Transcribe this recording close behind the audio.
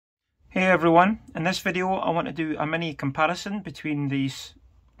Hey everyone, in this video I want to do a mini comparison between this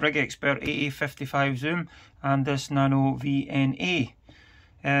RigExpert AA-55 Zoom and this NanoVNA.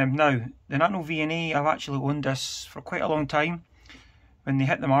 Now, the NanoVNA, I've actually owned this for quite a long time. When they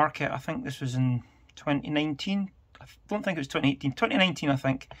hit the market, I think this was in 2019, I don't think it was 2018, 2019 I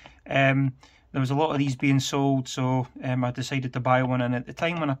think. There was a lot of these being sold, so I decided to buy one, and at the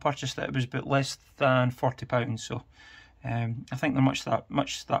time when I purchased it, it was about less than £40, so I think they're much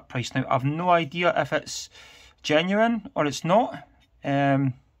that price now. I've no idea if it's genuine or it's not,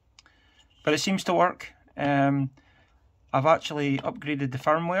 but it seems to work. I've actually upgraded the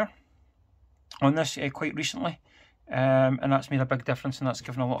firmware on this quite recently, and that's made a big difference, and that's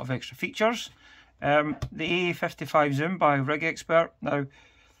given a lot of extra features. The AA-55 Zoom by RigExpert. Now,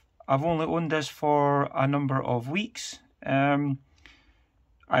 I've only owned this for a number of weeks.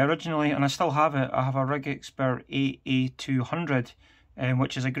 I originally, and I still have it, I have a RigExpert AA-200,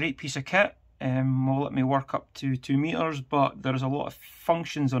 which is a great piece of kit. Will let me work up to 2 meters, but there's a lot of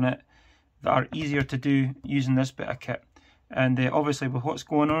functions on it that are easier to do using this bit of kit. And obviously with what's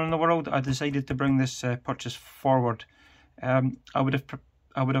going on in the world, I decided to bring this purchase forward. I would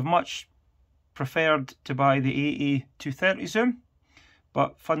have much preferred to buy the AA-230 Zoom,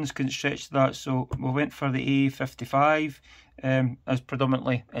 but funds couldn't stretch to that, so we went for the AA-55, as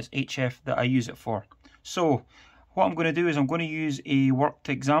predominantly it's HF that I use it for. So what I'm going to do is I'm going to use a worked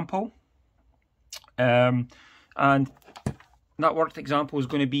example, and that worked example is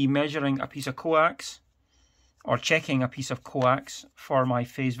going to be measuring a piece of coax, or checking a piece of coax for my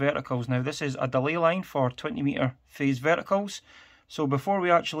phase verticals. Now this is a delay line for 20 meter phase verticals, so before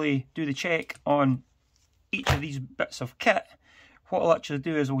we actually do the check on each of these bits of kit, what I'll actually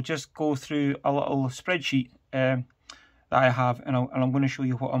do is we'll just go through a little spreadsheet that I have, and I'm going to show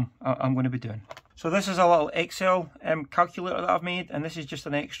you what I'm going to be doing. So this is a little Excel calculator that I've made, and this is just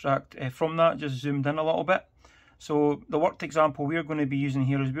an extract from that, just zoomed in a little bit. So the worked example we're going to be using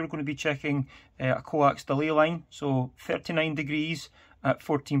here is we're going to be checking a coax delay line, so 39 degrees at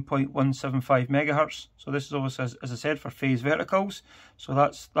 14.175 megahertz. So this is obviously, as I said, for phase verticals. So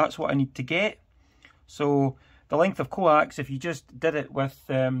that's what I need to get. So the length of coax, if you just did it with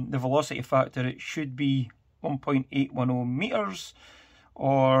the velocity factor, it should be 1.810 meters,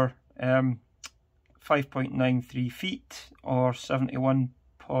 or 5.93 feet, or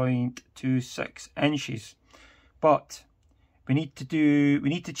 71.26 inches. But we need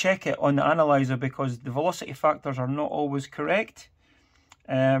to check it on the analyzer because the velocity factors are not always correct.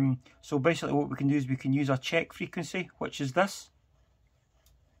 So basically what we can do is we can use a check frequency, which is this.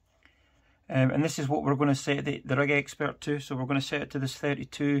 And this is what we're going to set the RigExpert to. So we're going to set it to this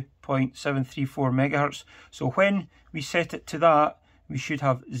 32.734 megahertz. So when we set it to that, we should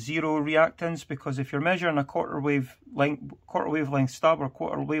have 0 reactance, because if you're measuring a quarter wavelength stub or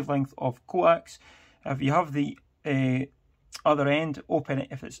quarter wavelength of coax, if you have the other end open,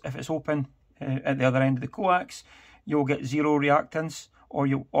 if it's open at the other end of the coax, you'll get 0 reactance, or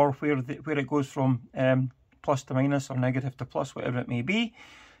where it goes from plus to minus or negative to plus, whatever it may be.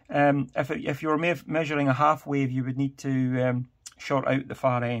 If you were measuring a half wave, you would need to short out the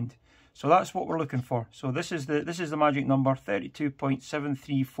far end. So that's what we're looking for. So this is the magic number,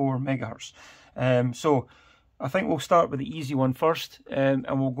 32.734 megahertz. So I think we'll start with the easy one first, and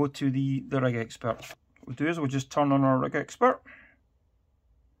we'll go to the RigExpert. What we'll do is we'll just turn on our RigExpert.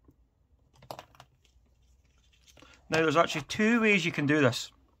 Now there's actually 2 ways you can do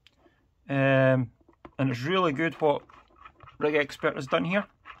this, and it's really good what RigExpert has done here.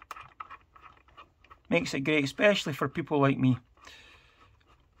 Makes it great, especially for people like me.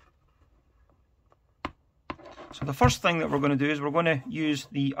 So the first thing that we're going to do is we're going to use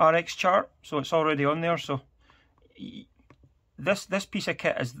the RX chart. So it's already on there. So this piece of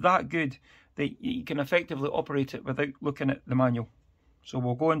kit is that good that you can effectively operate it without looking at the manual. So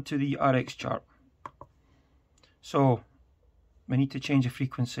we'll go into the RX chart. So we need to change the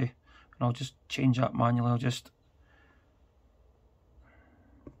frequency, and I'll just change that manually. I'll just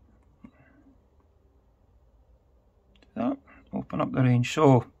that, open up the range.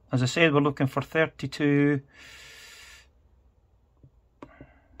 So as I said, we're looking for 32.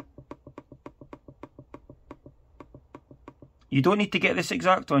 You don't need to get this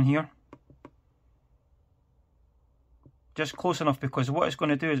exact on here, just close enough, because what it's going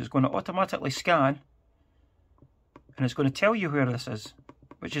to do is it's going to automatically scan, and it's going to tell you where this is,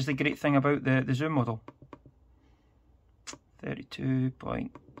 which is the great thing about the Zoom model.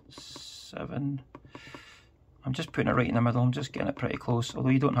 32.7. I'm just putting it right in the middle. I'm just getting it pretty close, although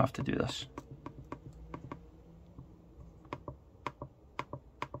you don't have to do this.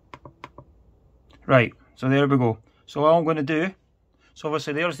 Right, so there we go. So all I'm going to do So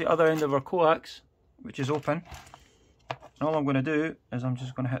obviously there's the other end of our coax, which is open. And all I'm going to do is I'm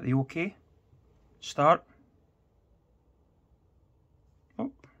just going to hit the OK, start.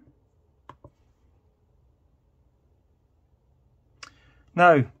 Oh.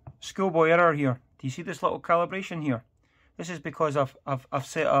 Now, schoolboy error here. Do you see this little calibration here? This is because I've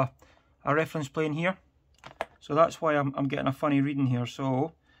set a reference plane here. So that's why I'm getting a funny reading here.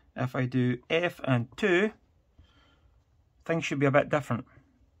 So if I do F and 2, things should be a bit different.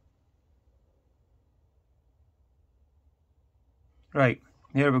 Right,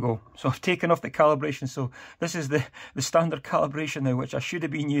 there we go. So I've taken off the calibration. So this is the standard calibration now, which I should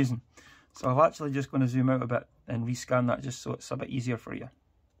have been using. So I'm actually just going to zoom out a bit and rescan that just so it's a bit easier for you.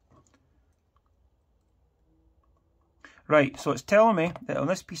 Right, so it's telling me that on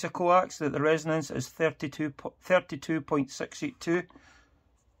this piece of coax that the resonance is 32.682,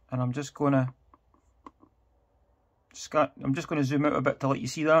 and I'm just going to zoom out a bit to let you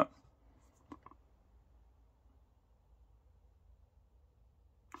see that.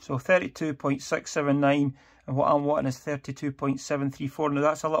 So 32.679, and what I'm wanting is 32.734. Now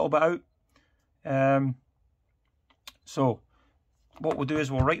that's a little bit out. So what we'll do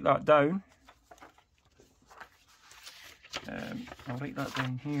is we'll write that down. I'll write that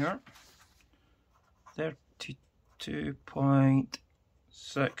down here.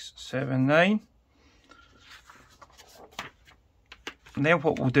 32.679. And then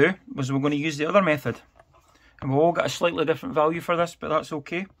what we'll do is we're going to use the other method. And we'll all get a slightly different value for this, but that's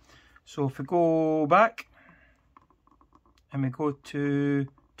okay. So if we go back and we go to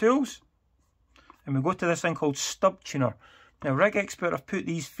Tools and we go to this thing called Stub Tuner. Now RigExpert have put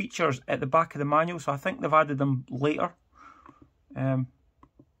these features at the back of the manual, so I think they've added them later. So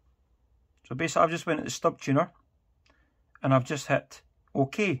basically I've just went to the Stub Tuner and I've just hit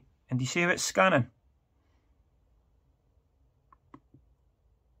OK. And do you see how it's scanning?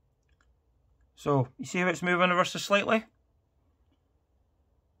 So you see how it's moving ever so slightly?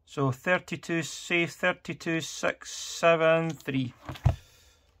 So 32, say 32.673.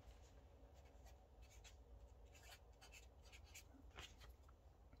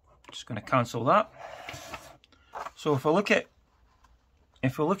 Just going to cancel that. So if we look at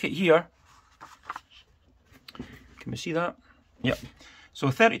here, can we see that? Yep. So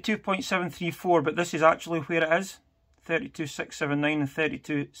 32.734, but this is actually where it is. 32.679 and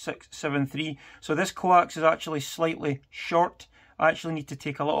 32.673. So this coax is actually slightly short. I actually need to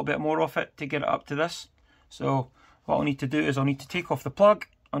take a little bit more off it to get it up to this. So what I'll need to do is I'll need to take off the plug.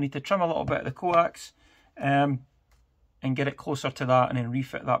 I'll need to trim a little bit of the coax and get it closer to that, and then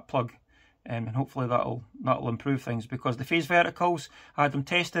refit that plug. And hopefully that'll improve things, because the phase verticals, I had them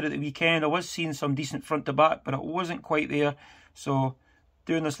tested at the weekend. I was seeing some decent front to back, but it wasn't quite there. So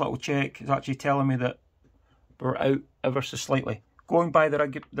doing this little check is actually telling me that we're out ever so slightly. Going by the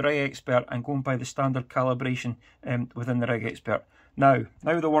RigExpert and going by the standard calibration within the RigExpert. Now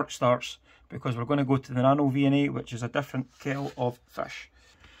the work starts, because we're going to go to the NanoVNA, which is a different kettle of fish.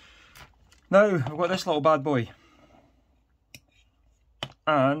 Now we've got this little bad boy,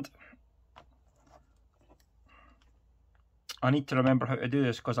 and I need to remember how to do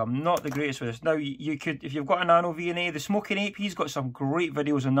this because I'm not the greatest with this. Now you could, if you've got a NanoVNA, the Smoking Ape, he's got some great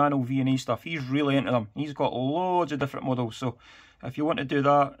videos on NanoVNA stuff. He's really into them. He's got loads of different models. So if you want to do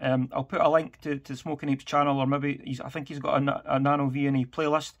that, I'll put a link to Smoking Ape's channel, or maybe I think he's got a NanoVNA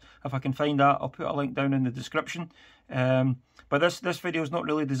playlist. If I can find that, I'll put a link down in the description. But this video is not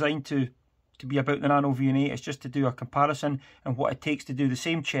really designed to be about the NanoVNA. It's just to do a comparison and what it takes to do the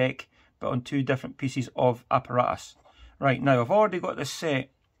same check, but on two different pieces of apparatus. Right, now I've already got this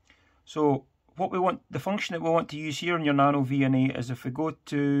set. So what we want, the function that we want to use here in your NanoVNA is if we go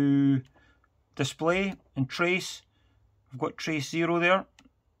to display and trace, we've got trace 0 there.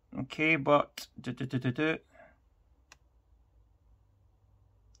 Okay, but and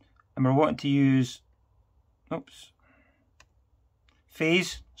we're wanting to use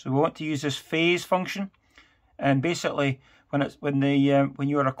phase. So we want to use this phase function, and basically when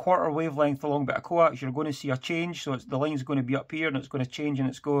you are a quarter wavelength along a bit of coax, you're going to see a change. So the line's going to be up here, and it's going to change,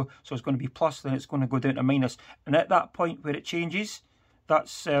 and so it's going to be plus, then it's going to go down to minus. And at that point where it changes,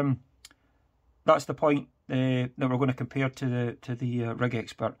 that's the point that we're going to compare to the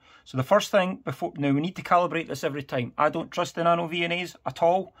RigExpert. So the first thing now we need to calibrate this every time. I don't trust the NanoVNAs at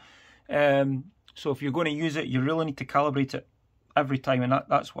all. So if you're going to use it, you really need to calibrate it every time, and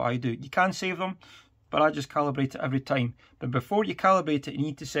that's what I do. You can save them, but I just calibrate it every time. But before you calibrate it, you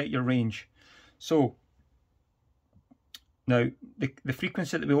need to set your range. So now the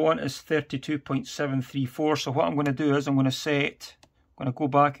frequency that we want is 32.734. So what I'm going to do is I'm going to go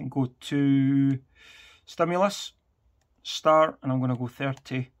back and go to stimulus, start, and I'm going to go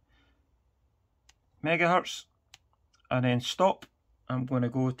 30 megahertz, and then stop. I'm going to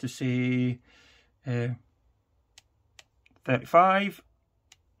go to say 35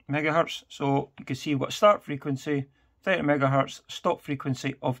 megahertz. So you can see we've got start frequency 30 megahertz, stop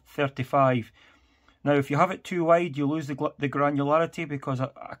frequency of 35. Now if you have it too wide, you lose the granularity, because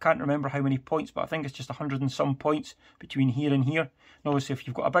I can't remember how many points, but I think it's just 100 and some points between here and here. And obviously if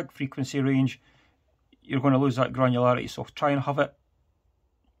you've got a big frequency range, you're going to lose that granularity. So try and have it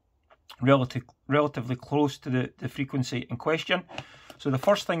relatively close to the frequency in question. So the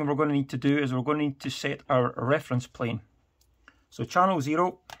first thing we're going to need to do is we're going to need to set our reference plane. So channel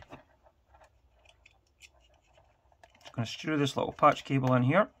 0, I'm going to screw this little patch cable in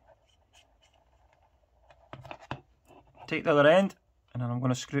here, take the other end, and then I'm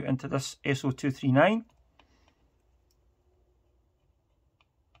going to screw it into this SO239.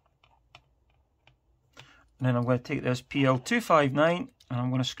 And then I'm going to take this PL259 and I'm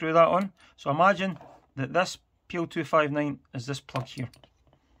going to screw that on. So imagine that this PL259 is this plug here.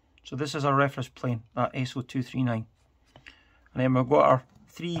 So this is our reference plane, that SO239. And then we've got our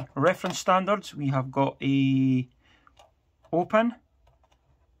 3 reference standards. We have got a open,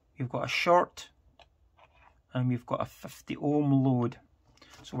 we've got a short, and we've got a 50 ohm load.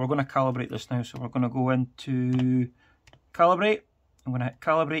 So we're going to calibrate this now. So we're going to go into calibrate. I'm going to hit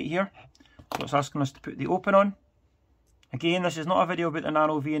calibrate here. So it's asking us to put the open on. Again, this is not a video about the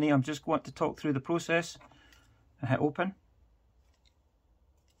NanoVNA, I'm just going to talk through the process. And hit open.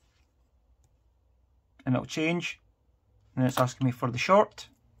 And it'll change. And then it's asking me for the short.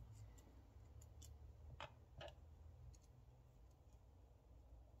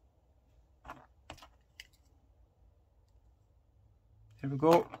 There we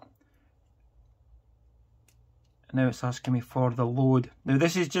go. Now it's asking me for the load. Now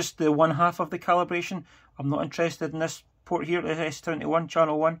this is just the 1/2 of the calibration. I'm not interested in this port here, the S21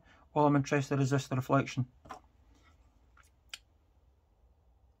 channel 1. All I'm interested is this, the reflection.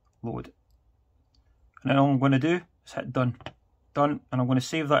 Load. And then all I'm going to do is hit done. Done, and I'm going to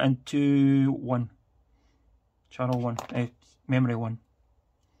save that into 1. Channel 1, memory 1.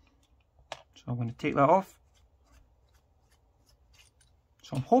 So I'm going to take that off.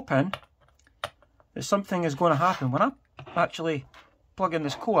 So I'm hoping that something is going to happen. When I actually plug in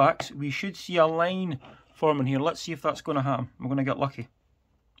this coax, we should see a line forming here. Let's see if that's going to happen. I'm going to get lucky.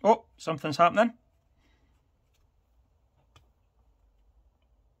 Oh, something's happening.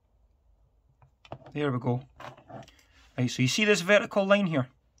 There we go. Right, so you see this vertical line here?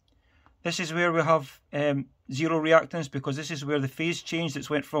 This is where we have 0 reactance, because this is where the phase changed. It's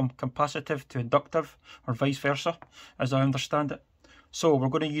went from capacitive to inductive, or vice versa, as I understand it. So we're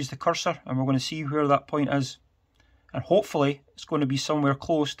going to use the cursor and we're going to see where that point is. And hopefully it's going to be somewhere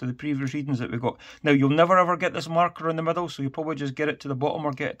close to the previous readings that we got. Now you'll never ever get this marker in the middle, so you'll probably just get it to the bottom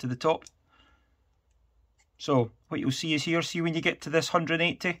or get it to the top. So what you'll see is here, see when you get to this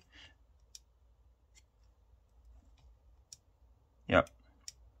 180? Yep.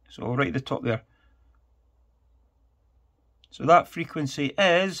 So right at the top there. So that frequency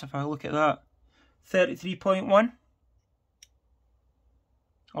is, if I look at that, 33.1.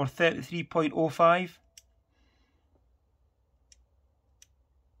 or 33.05.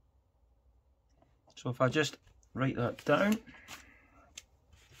 So if I just write that down,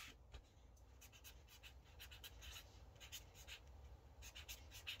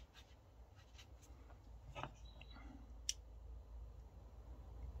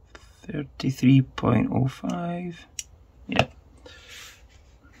 $33.05, yeah.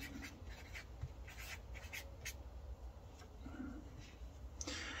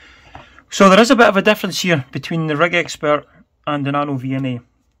 So there is a bit of a difference here between the RigExpert and the NanoVNA.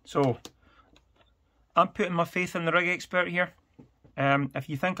 So I'm putting my faith in the RigExpert here. If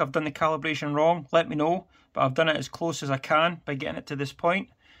you think I've done the calibration wrong, let me know. But I've done it as close as I can by getting it to this point.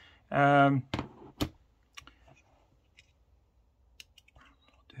 What I'll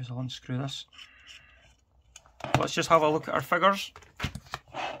do is I'll unscrew this. Let's just have a look at our figures.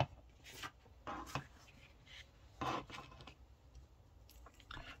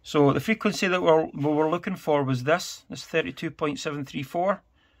 So the frequency that we were looking for was this 32.734.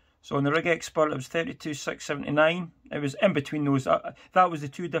 So on the RigExpert it was 32.679. It was in between those. That was the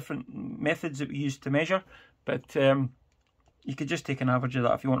 2 different methods that we used to measure. But you could just take an average of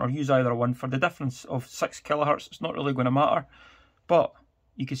that if you want, or use either one. For the difference of 6 kilohertz, it's not really going to matter. But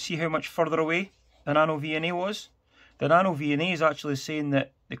you can see how much further away the NanoVNA was. The NanoVNA is actually saying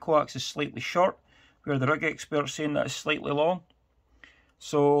that the coax is slightly short, where the RigExpert is saying that it's slightly long.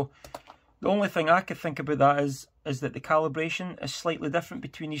 So the only thing I could think about that is that the calibration is slightly different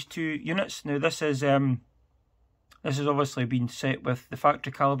between these 2 units. Now this is This has obviously been set with the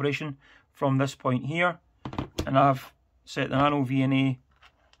factory calibration from this point here, and I've set the NanoVNA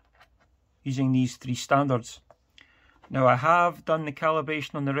using these 3 standards. Now I have done the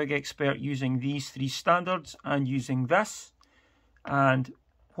calibration on the RigExpert using these 3 standards and using this, and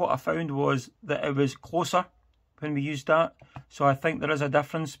what I found was that it was closer when we used that. So I think there is a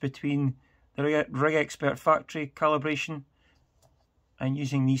difference between the RigExpert factory calibration and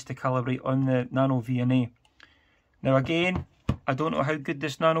using these to calibrate on the NanoVNA. Now again, I don't know how good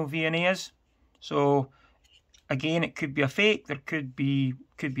this NanoVNA is, so again, it could be a fake, there could be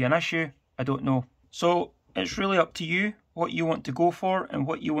an issue, I don't know. So it's really up to you what you want to go for and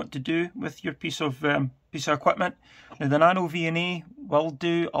what you want to do with your piece of equipment. Now the NanoVNA will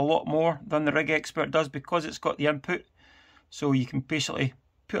do a lot more than the RigExpert does because it's got the input. So you can basically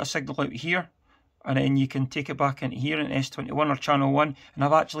put a signal out here, and then you can take it back into here in S21 or channel 1. And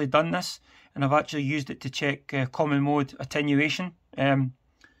I've actually done this, and I've actually used it to check common mode attenuation, you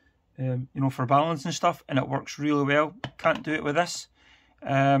know, for balance and stuff, and it works really well. Can't do it with this.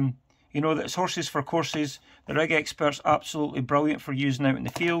 You know, that it's horses for courses. The RigExpert's absolutely brilliant for using out in the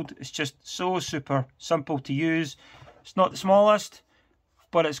field. It's just so super simple to use. It's not the smallest,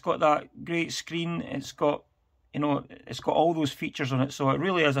 but it's got that great screen. It's got, you know, it's got all those features on it. So it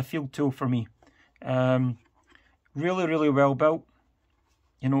really is a field tool for me. Really, really well built.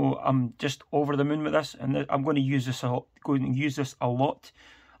 You know, I'm just over the moon with this, and I'm going to use this a lot.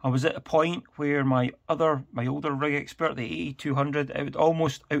 I was at a point where my older RigExpert, the AA-200, it would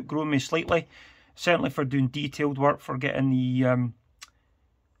almost outgrown me slightly. Certainly for doing detailed work, for getting the, you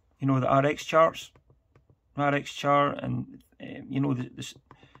know, the RX charts, RX chart, and you know, the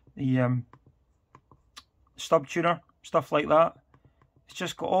stub tuner, stuff like that. It's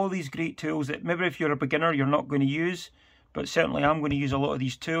just got all these great tools that maybe if you're a beginner you're not going to use, but certainly I'm going to use a lot of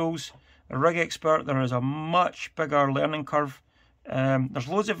these tools. The RigExpert, there is a much bigger learning curve. There's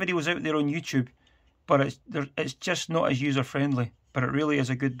loads of videos out there on YouTube, but it's just not as user friendly, but it really is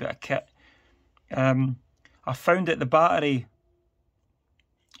a good bit of kit. I found that the battery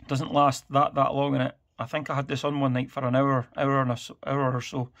doesn't last that long in it. I think I had this on one night for an hour or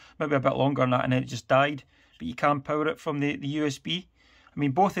so, maybe a bit longer than that, and then it just died. But you can power it from the USB. I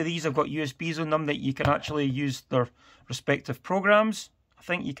mean, both of these have got USBs on them that you can actually use their respective programs. I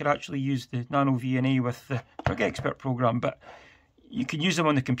think you could actually use the NanoVNA with the RigExpert program, but you can use them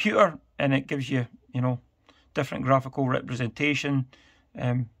on the computer, and it gives you, you know, different graphical representation,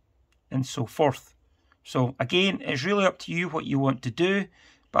 and so forth. So again, it's really up to you what you want to do,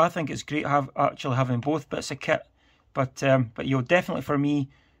 but I think it's great actually having both bits of kit. But you know, definitely for me,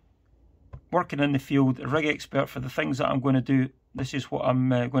 working in the field, a RigExpert for the things that I'm going to do, this is what I'm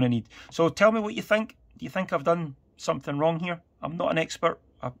going to need. So tell me what you think. Do you think I've done something wrong here? I'm not an expert.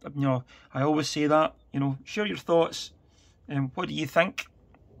 You know, I always say that. You know, share your thoughts. What do you think?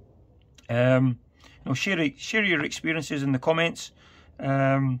 You know, share your experiences in the comments.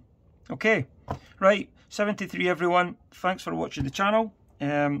 Okay, right, 73 everyone. Thanks for watching the channel.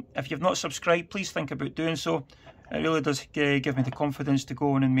 If you've not subscribed, please think about doing so. It really does give me the confidence to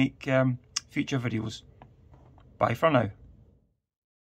go on and make future videos. Bye for now.